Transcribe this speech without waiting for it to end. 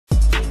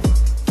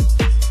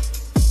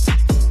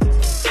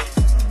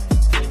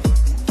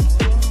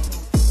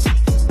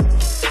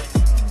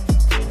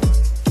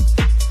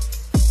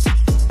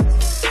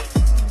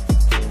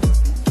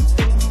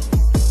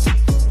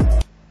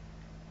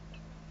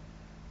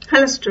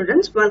Hello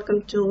students,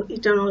 welcome to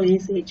Eternal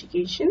Easy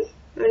Education.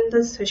 In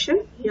this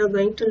session, you are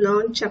going to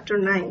learn chapter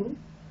 9,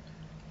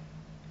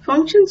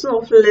 Functions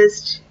of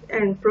List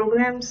and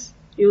Programs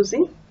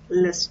Using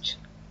List.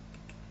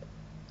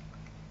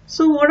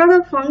 So what are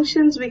the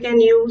functions we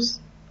can use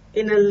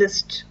in a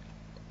list?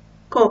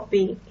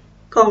 Copy,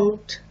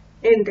 count,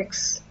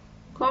 index.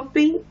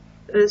 Copy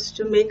is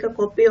to make a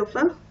copy of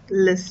a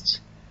list.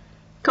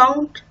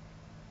 Count,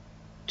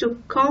 to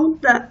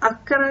count the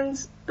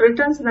occurrence,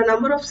 returns the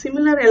number of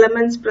similar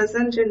elements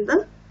present in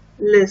the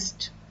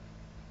list.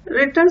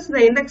 Returns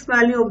the index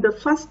value of the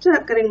first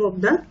occurring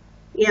of the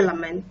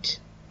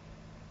element.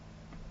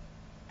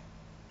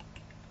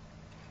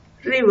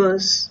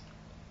 Reverse.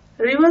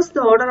 Reverse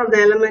the order of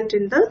the element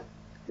in the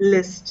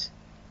list.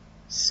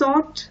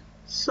 Sort.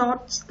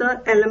 Sorts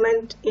the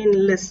element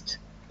in list.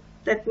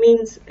 That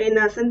means in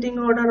ascending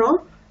order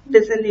or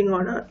descending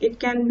order. It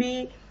can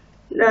be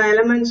the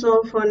elements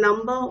of a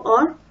number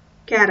or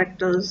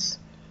characters.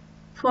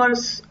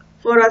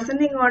 For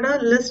ascending order,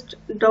 list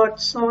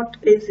dot sort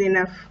is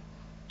enough.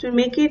 To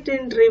make it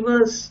in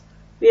reverse,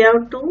 we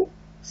have to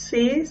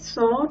say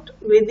sort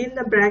within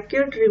the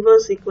bracket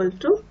reverse equal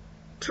to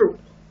true.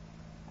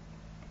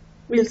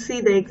 We'll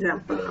see the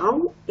example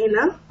now in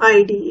a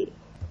IDE.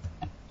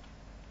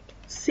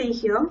 See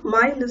here,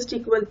 my list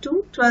equal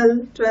to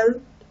 12,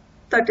 12,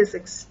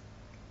 36.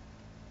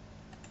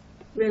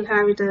 We'll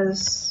have it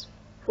as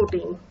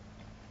 14.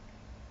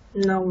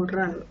 Now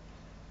run.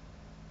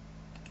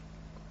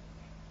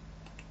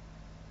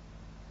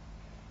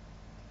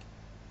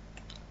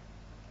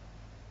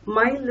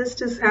 My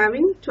list is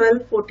having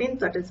 12, 14,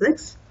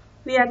 36.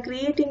 We are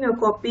creating a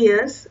copy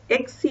as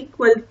x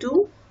equal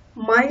to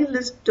my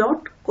list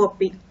dot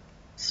copy.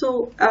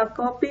 So a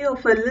copy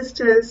of a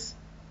list is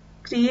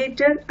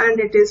created and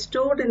it is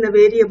stored in the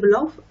variable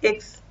of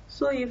x.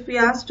 So if we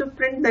ask to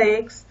print the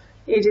x,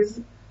 it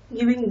is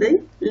giving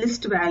the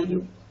list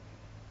value.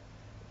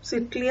 Is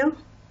it clear?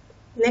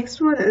 Next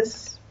one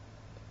is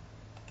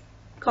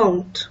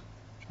count.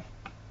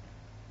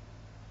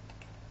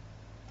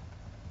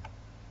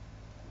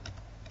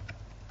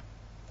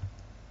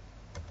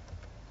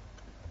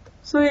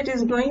 So it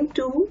is going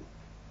to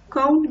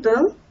count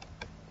the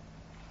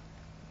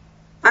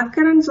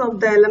occurrence of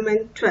the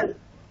element 12.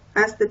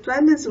 As the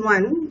 12 is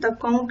 1, the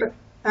count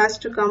has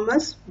to come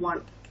as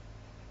 1.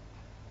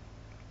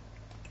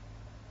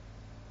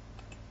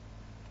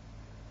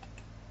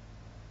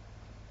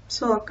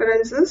 So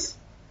occurrence is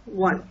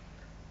 1.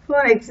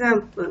 For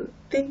example,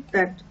 think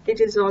that it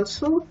is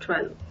also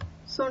 12.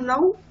 So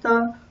now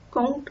the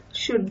count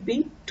should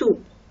be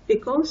 2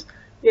 because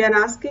we are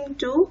asking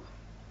to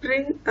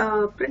print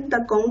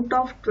the count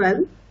of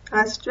 12.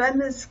 As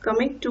 12 is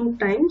coming 2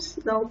 times,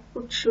 the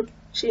output should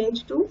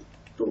change to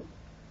 2.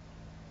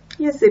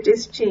 Yes, it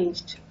is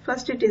changed.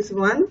 First it is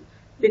 1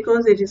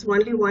 because it is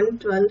only 1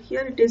 12.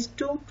 Here it is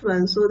 2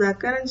 12. So the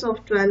occurrence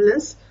of 12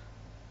 is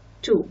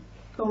 2.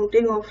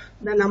 Counting of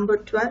the number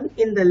 12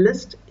 in the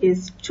list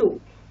is 2.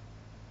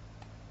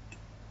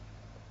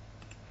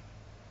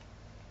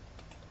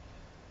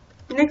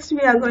 Next we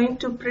are going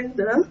to print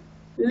the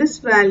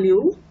list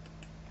value.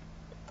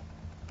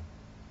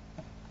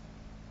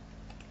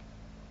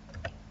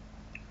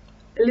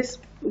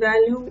 List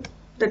value,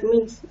 that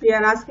means we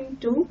are asking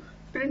to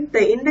print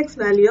the index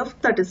value of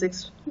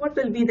 36. What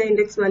will be the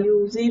index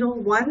value? 0,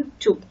 1,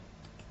 2.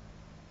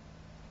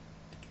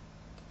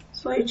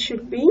 So it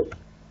should be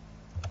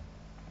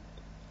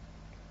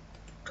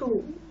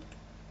 2.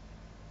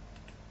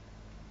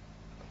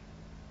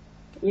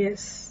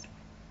 Yes,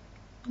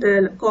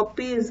 the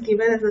copy is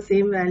given as the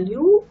same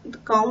value. The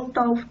count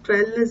of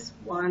 12 is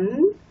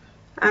 1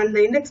 and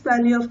the index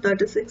value of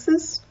 36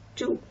 is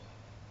 2.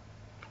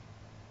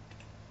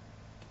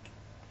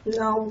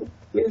 Now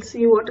we'll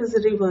see what is the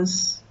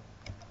reverse.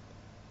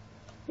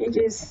 It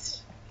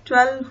is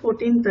 12,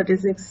 14,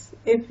 36.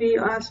 If we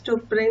ask to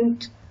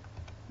print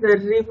the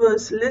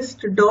reverse,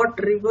 list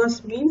dot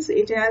reverse means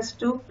it has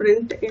to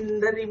print in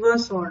the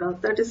reverse order,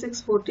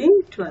 36,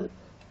 14, 12.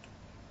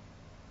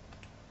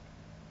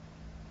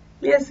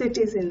 Yes, it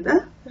is in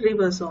the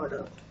reverse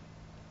order.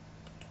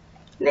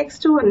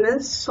 Next one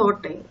is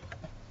sorting.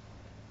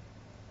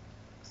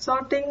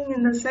 Sorting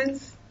in the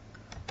sense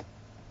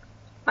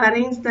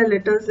arrange the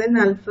letters in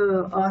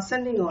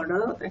ascending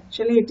order.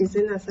 Actually it is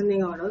in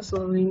ascending order,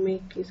 so we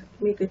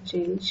make a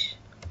change.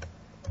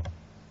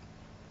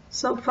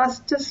 So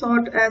first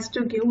sort has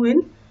to give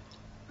in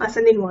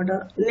ascending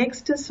order.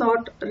 Next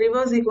sort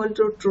reverse equal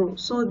to true.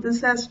 So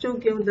this has to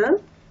give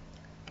the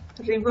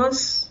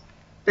reverse,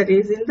 that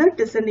is in the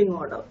descending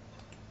order.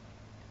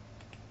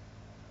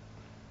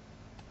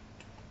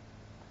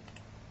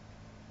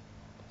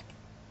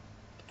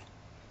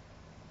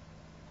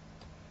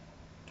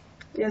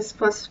 Yes,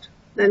 first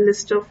the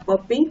list of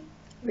copy,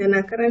 then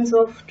occurrence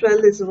of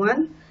 12 is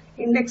 1,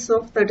 index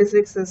of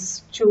 36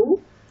 is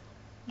 2,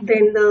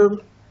 then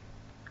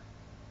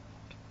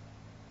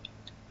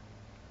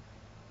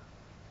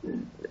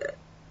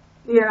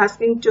we are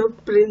asking to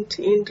print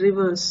in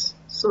reverse.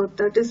 So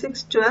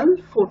 36,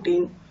 12,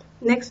 14.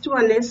 Next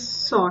one is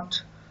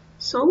sort.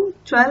 So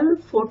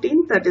 12,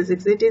 14,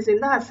 36. It is in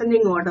the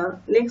ascending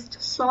order.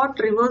 Next, sort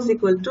reverse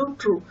equal to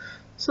true.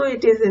 So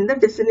it is in the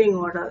descending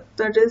order.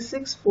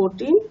 36,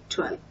 14,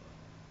 12.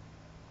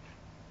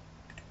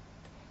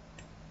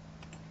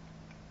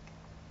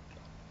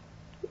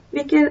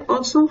 We can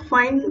also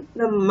find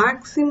the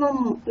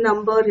maximum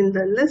number in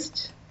the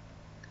list,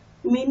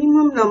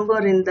 minimum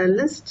number in the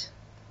list,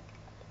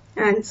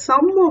 and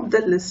sum of the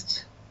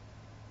list.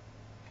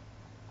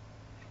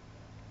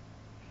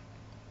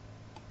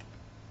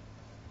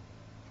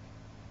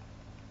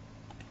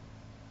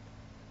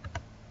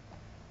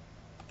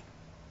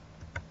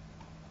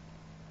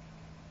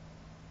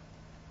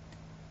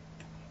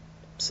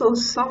 So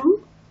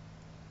sum,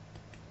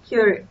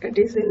 here it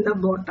is in the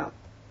bottom,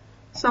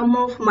 sum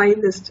of my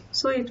list.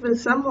 So it will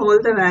sum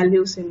all the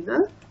values in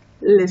the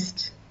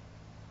list.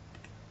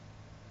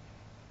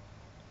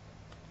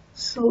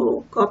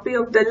 So copy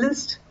of the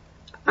list,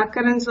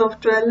 occurrence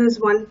of 12 is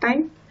 1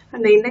 time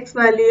and the index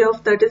value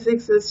of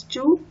 36 is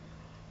 2.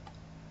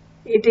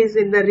 It is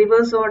in the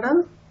reverse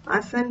order,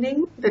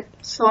 ascending, the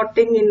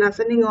sorting in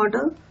ascending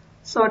order,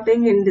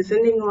 sorting in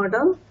descending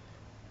order.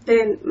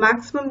 Then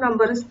maximum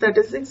number is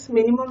 36,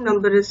 minimum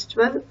number is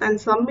 12 and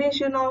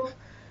summation of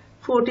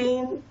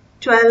 14,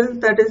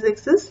 12,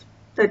 36 is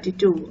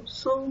 32.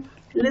 So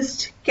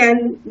list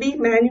can be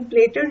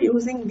manipulated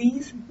using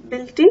these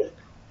built-in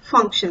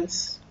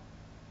functions.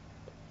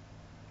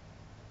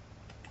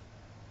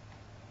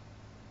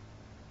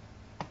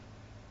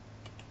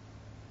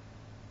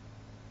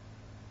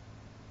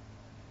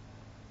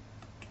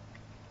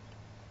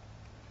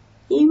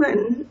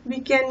 Even we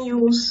can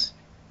use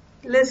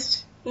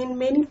list in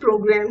many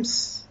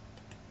programs.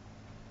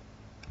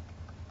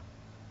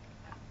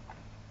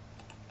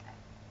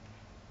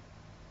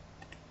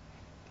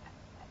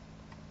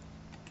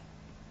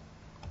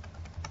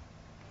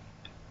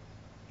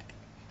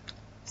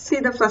 See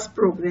the first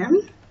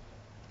program.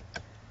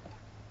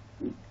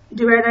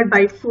 Divided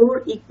by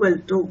 4 equal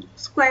to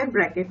square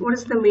bracket. What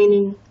is the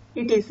meaning?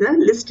 It is a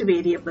list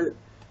variable.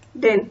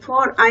 Then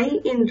for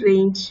I in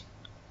range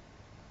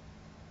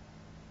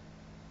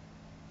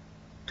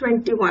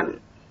 21.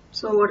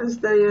 So what is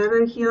the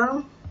error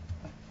here?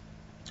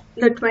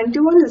 The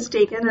 21 is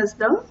taken as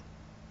the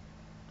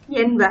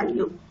n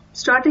value.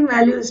 Starting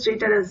value is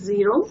treated as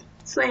 0.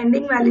 So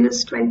ending value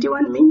is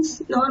 21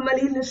 means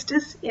normally list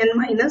is n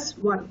minus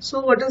 1. So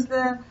what is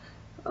the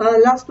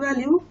last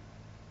value?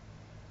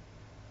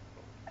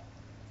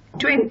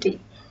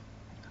 20.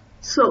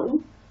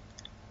 So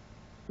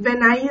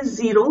when I is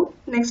 0,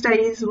 next I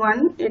is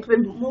 1, it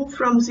will move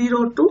from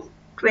 0 to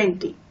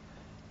 20.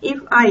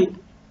 If I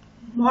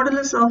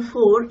modulus of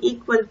 4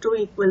 equal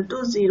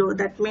to 0,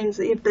 that means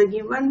if the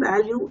given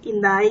value in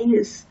the I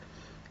is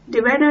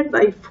divided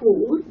by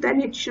 4,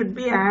 then it should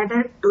be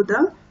added to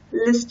the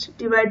list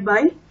divided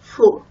by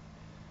 4.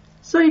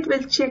 So it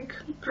will check,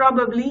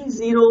 probably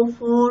 0,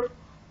 4,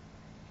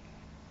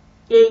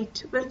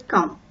 8 will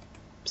come.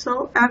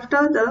 So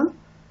after the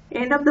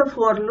end of the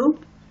for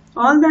loop,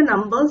 all the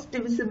numbers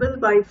divisible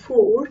by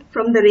 4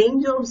 from the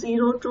range of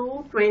 0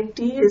 to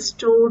 20 is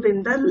stored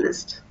in the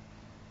list.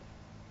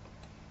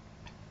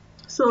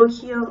 So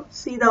here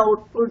see the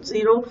output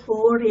 0,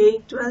 4,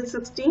 8, 12,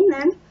 16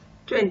 and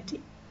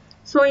 20.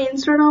 So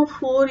instead of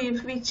 4,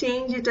 if we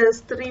change it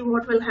as 3,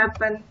 what will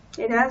happen?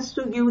 It has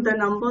to give the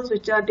numbers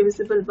which are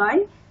divisible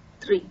by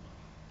 3.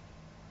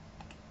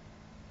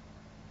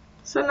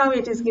 So now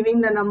it is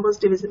giving the numbers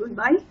divisible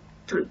by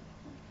 3.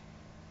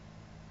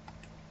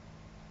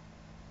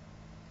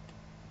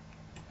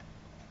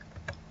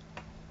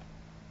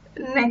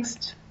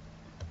 Next,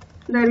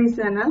 there is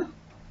a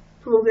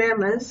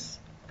program as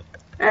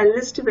a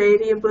list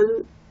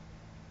variable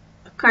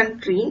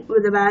country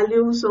with the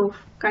values of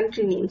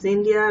country names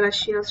India,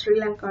 Russia, Sri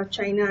Lanka,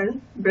 China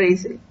and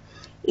Brazil.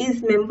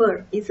 Is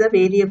member is a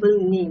variable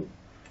name.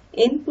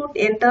 Input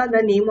enter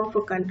the name of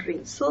a country.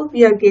 So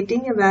we are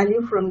getting a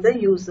value from the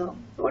user.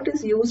 What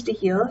is used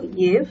here?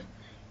 If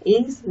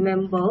is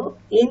member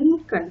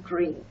in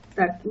country.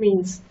 That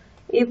means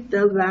if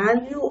the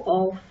value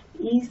of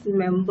is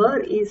member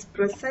is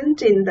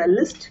present in the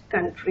list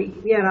country.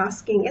 We are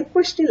asking a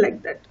question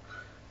like that.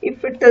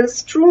 If it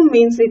is true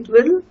means it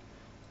will,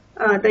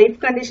 the if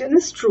condition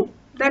is true.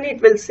 Then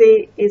it will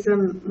say is a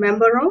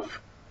member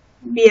of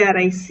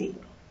BRIC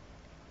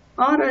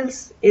or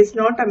else is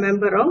not a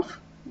member of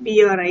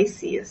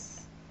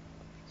BRICS.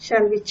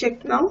 Shall we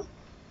check now?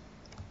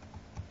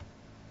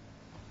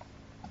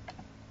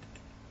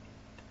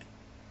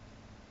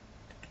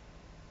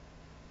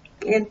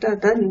 Enter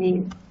the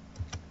name.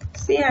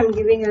 See, I am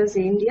giving as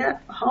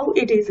India, how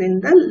it is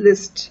in the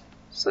list.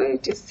 So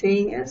it is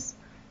saying as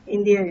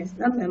India is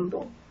the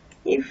member.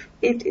 If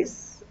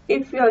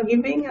we are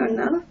giving on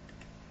a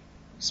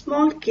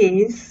small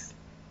case,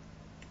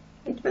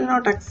 it will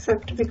not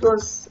accept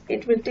because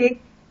it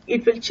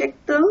will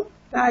check the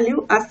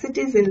value as it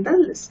is in the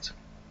list.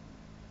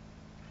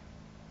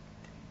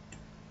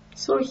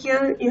 So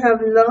here you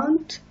have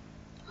learnt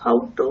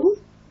how to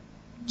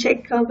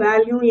check a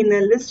value in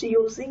a list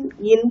using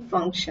in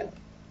function.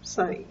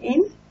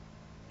 In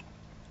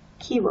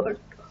keyword.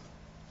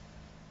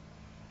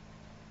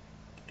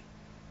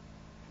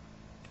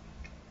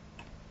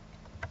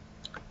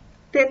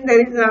 Then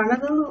there is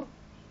another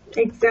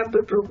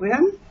example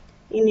program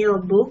in your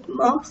book.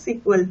 Marks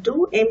equal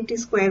to empty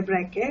square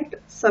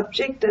bracket.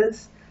 Subject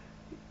is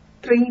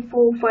 3,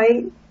 4,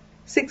 5,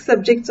 6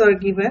 subjects are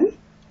given.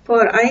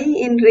 For I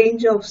in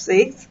range of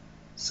 6,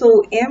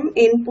 so M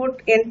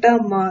input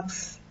enter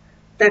marks.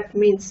 That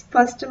means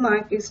first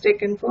mark is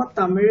taken for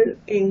Tamil,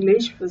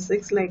 English,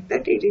 physics, like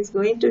that. It is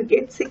going to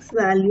get 6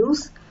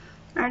 values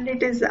and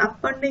it is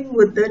appending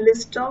with the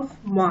list of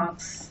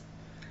marks.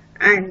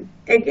 And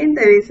again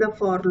there is a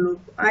for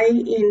loop. I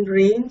in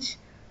range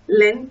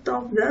length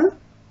of the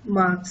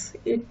marks.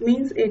 It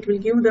means it will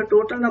give the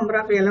total number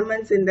of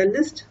elements in the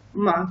list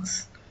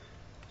marks.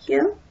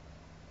 Here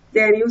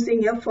they are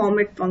using a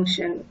format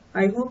function.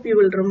 I hope you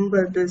will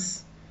remember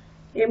this.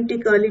 Empty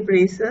curly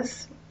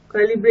braces,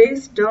 curly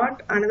brace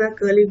dot another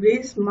curly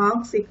brace,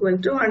 marks equal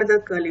to another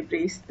curly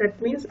brace.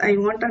 That means I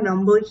want a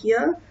number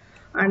here,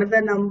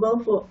 another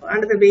number for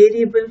another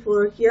variable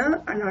for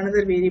here, and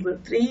another variable.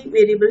 3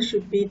 variables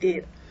should be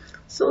there.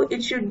 So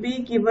it should be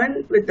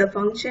given with the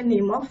function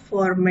name of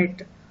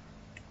format.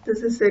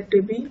 This is said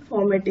to be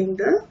formatting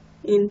the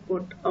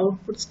input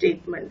output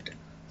statement.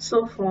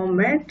 So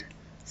format.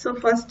 So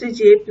first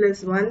j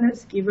plus 1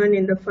 is given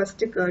in the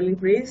first curly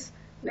brace.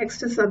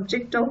 Next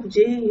subject of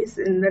j is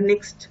in the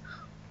next,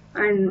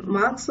 and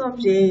marks of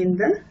j in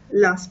the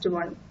last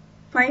one.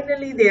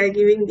 Finally, they are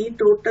giving the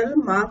total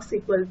marks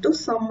equal to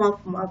sum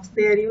of marks.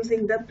 They are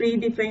using the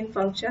predefined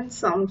function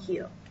sum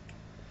here.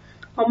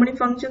 How many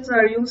functions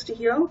are used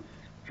here?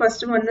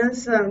 First one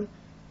is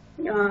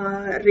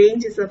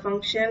range is a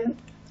function,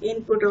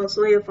 input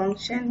also a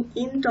function,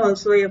 int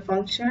also a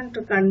function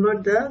to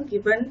convert the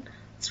given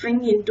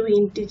string into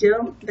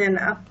integer. Then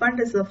append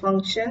is a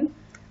function,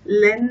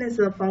 len is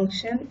a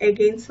function,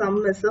 again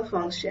sum is a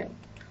function.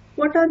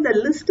 What are the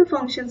list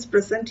functions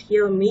present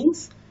here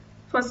means,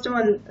 first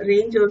one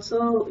range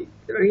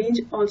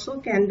also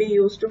can be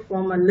used to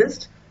form a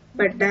list,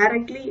 but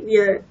directly we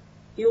are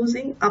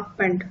using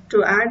append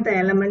to add the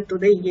element to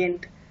the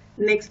end.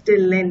 Next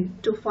len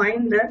to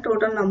find the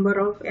total number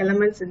of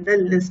elements in the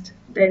list.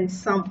 Then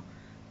sum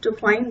to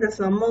find the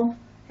sum of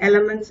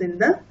elements in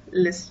the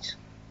list.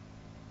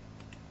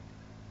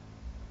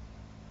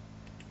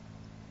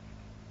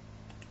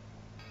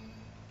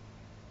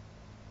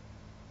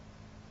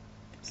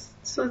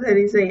 So there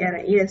is a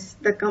error. Yes,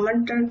 the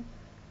commented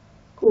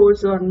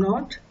codes are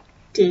not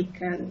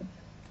taken.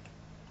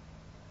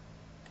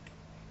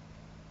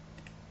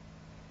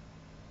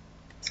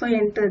 So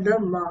enter the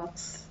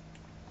marks.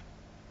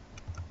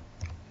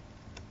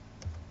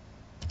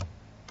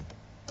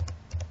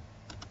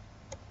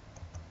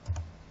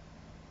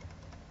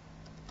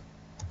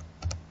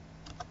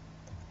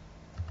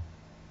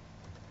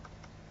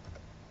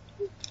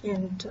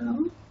 Enter.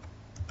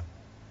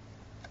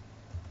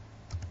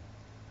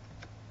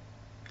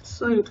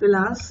 So it will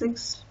ask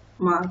 6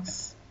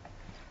 marks.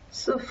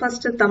 So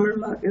first Tamil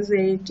mark is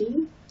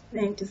 80,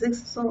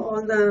 96. So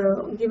all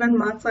the given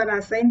marks are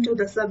assigned to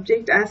the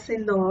subject as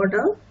in the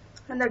order,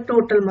 and the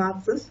total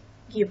marks is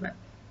given.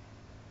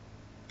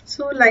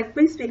 So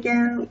likewise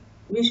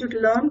we should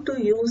learn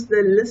to use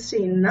the list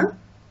in a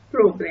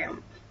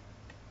program.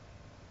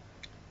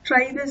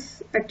 Try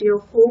this at your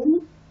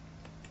home.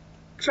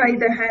 Try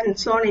the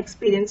hands-on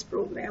experience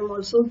program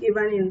also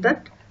given in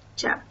that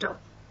chapter.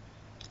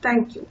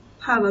 Thank you.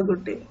 Have a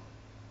good day.